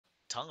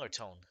tongue or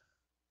tone?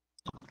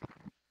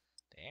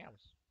 Damn.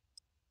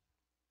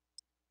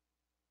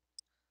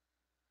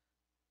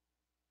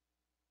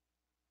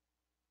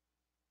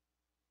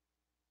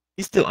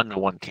 He's still under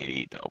 1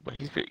 KD though, but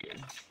he's pretty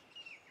good.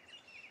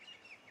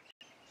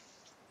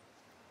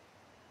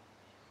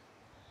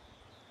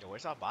 Yo,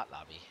 where's our bot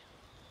lobby?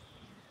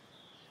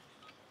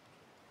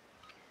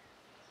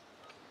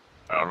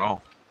 I don't know.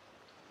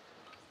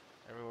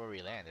 Everywhere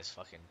we land, there's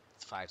fucking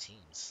 5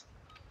 teams.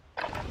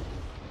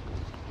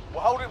 We're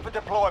holding for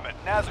deployment.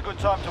 Now's a good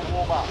time to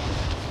warm up.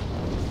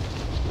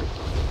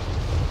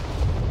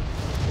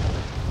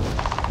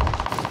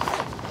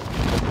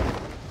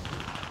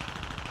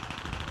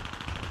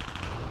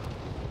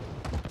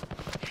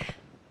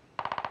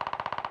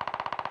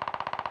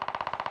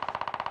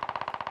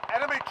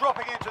 Enemy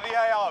dropping into the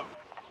AO.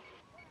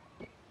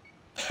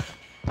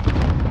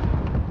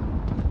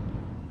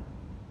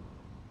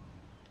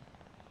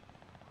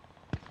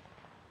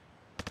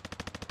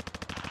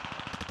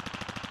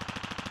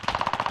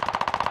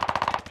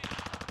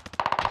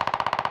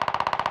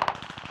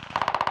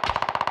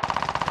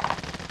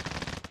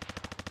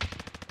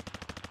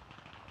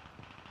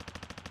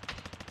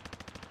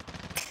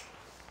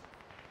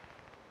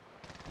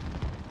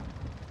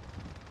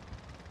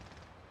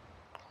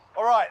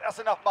 Alright, that's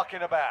enough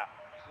mucking about.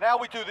 Now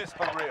we do this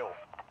for real.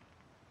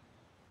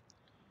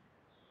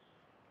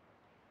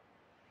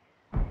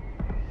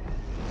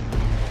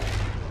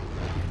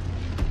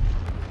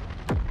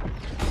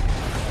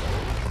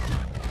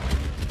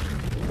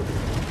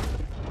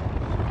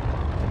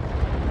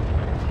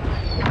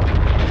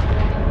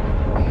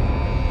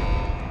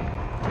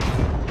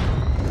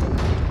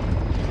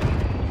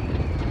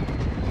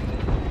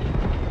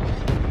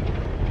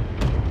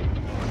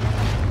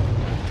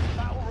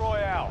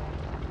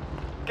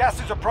 Gas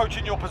is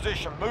approaching your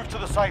position. Move to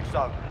the safe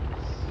zone.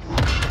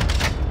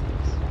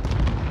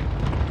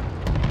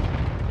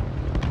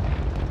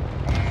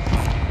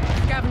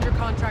 Scavenger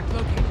contract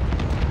located.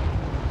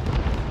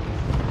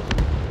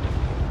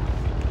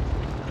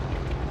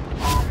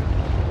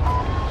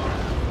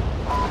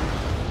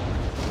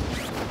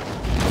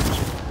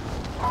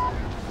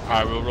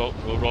 Alright,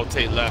 we'll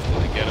rotate left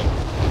and then get him.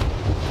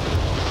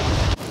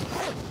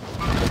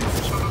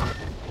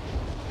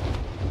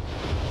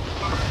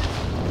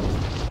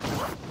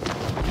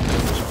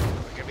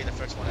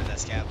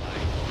 Scav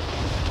line.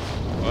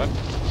 What?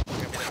 You're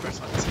gonna be the first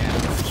one to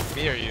scav.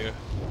 Me or you?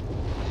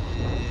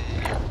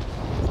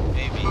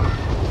 Maybe.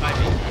 Might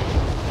be.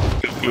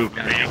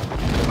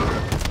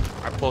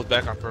 I pulled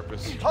back on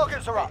purpose.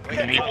 Targets are up.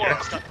 Get to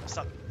work.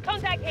 Stop.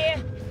 Contact here.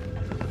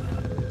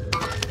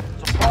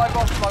 Supply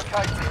box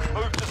located.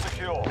 Move to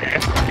secure.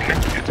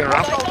 They're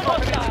up. Hostiles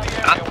dropping into the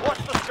area.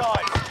 Watch the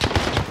skies.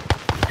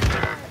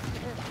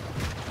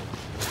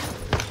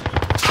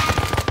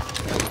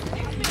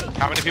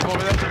 How many people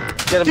over there?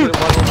 Get him.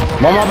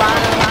 One.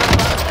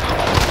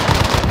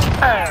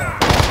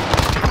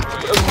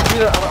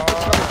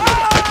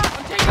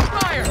 I'm taking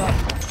fire.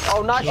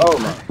 Oh, nice. Oh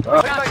my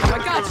god. I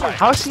got you.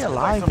 How's he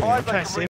alive? Man? I'm trying to save